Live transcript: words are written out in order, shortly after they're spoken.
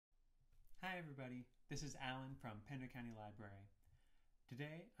everybody, this is Alan from Pender County Library.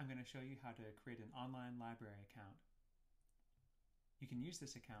 Today I'm going to show you how to create an online library account. You can use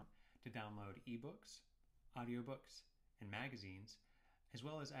this account to download ebooks, audiobooks, and magazines, as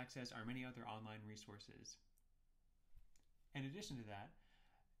well as access our many other online resources. In addition to that,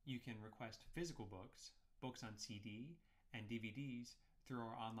 you can request physical books, books on CD, and DVDs through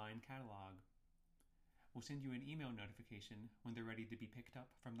our online catalog. We'll send you an email notification when they're ready to be picked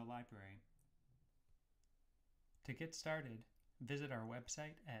up from the library. To get started, visit our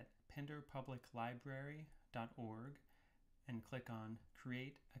website at penderpubliclibrary.org and click on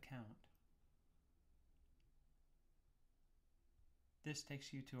Create Account. This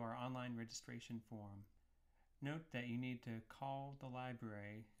takes you to our online registration form. Note that you need to call the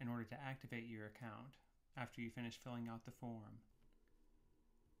library in order to activate your account after you finish filling out the form.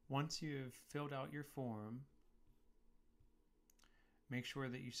 Once you have filled out your form, make sure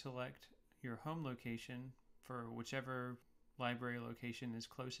that you select your home location for whichever library location is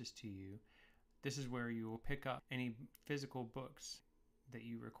closest to you. This is where you will pick up any physical books that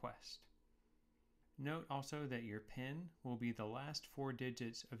you request. Note also that your PIN will be the last 4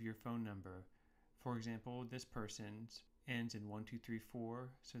 digits of your phone number. For example, this person's ends in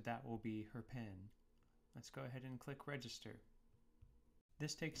 1234, so that will be her PIN. Let's go ahead and click Register.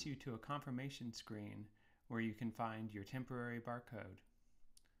 This takes you to a confirmation screen where you can find your temporary barcode.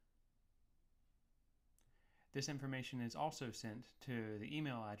 This information is also sent to the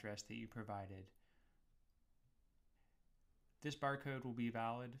email address that you provided. This barcode will be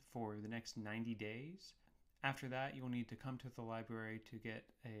valid for the next 90 days. After that, you'll need to come to the library to get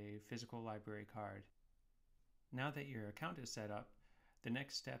a physical library card. Now that your account is set up, the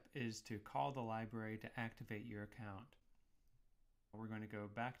next step is to call the library to activate your account. We're going to go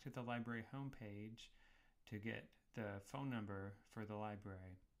back to the library homepage to get the phone number for the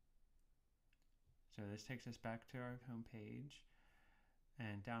library. So this takes us back to our homepage.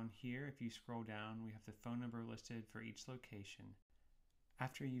 And down here, if you scroll down, we have the phone number listed for each location.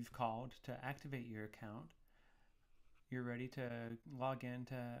 After you've called to activate your account, you're ready to log in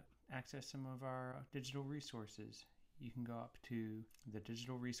to access some of our digital resources. You can go up to the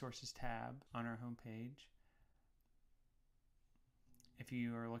Digital Resources tab on our homepage. If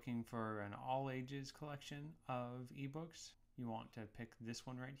you are looking for an all ages collection of ebooks, you want to pick this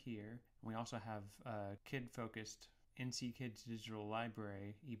one right here. We also have a kid-focused NC Kids Digital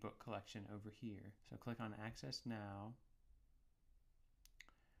Library ebook collection over here. So click on Access Now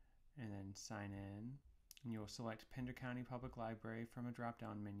and then sign in. And you'll select Pender County Public Library from a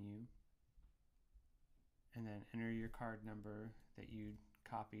drop-down menu and then enter your card number that you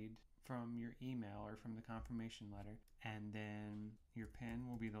copied from your email or from the confirmation letter, and then your PIN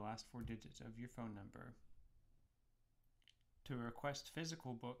will be the last 4 digits of your phone number. To request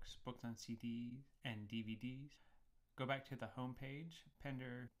physical books, books on CD and DVDs, go back to the home page,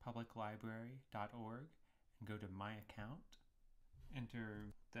 penderpubliclibrary.org, and go to My Account.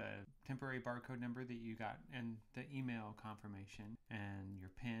 Enter the temporary barcode number that you got in the email confirmation, and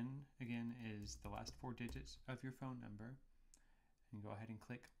your PIN, again, is the last 4 digits of your phone number. And go ahead and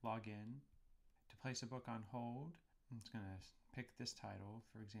click Login. To place a book on hold, I'm just going to pick this title,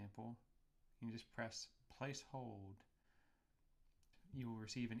 for example. You can just press Place Hold. You will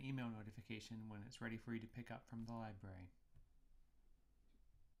receive an email notification when it's ready for you to pick up from the library.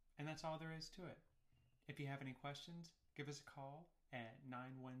 And that's all there is to it. If you have any questions, give us a call at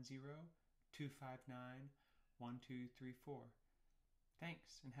 910-259-1234.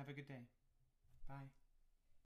 Thanks, and have a good day. Bye.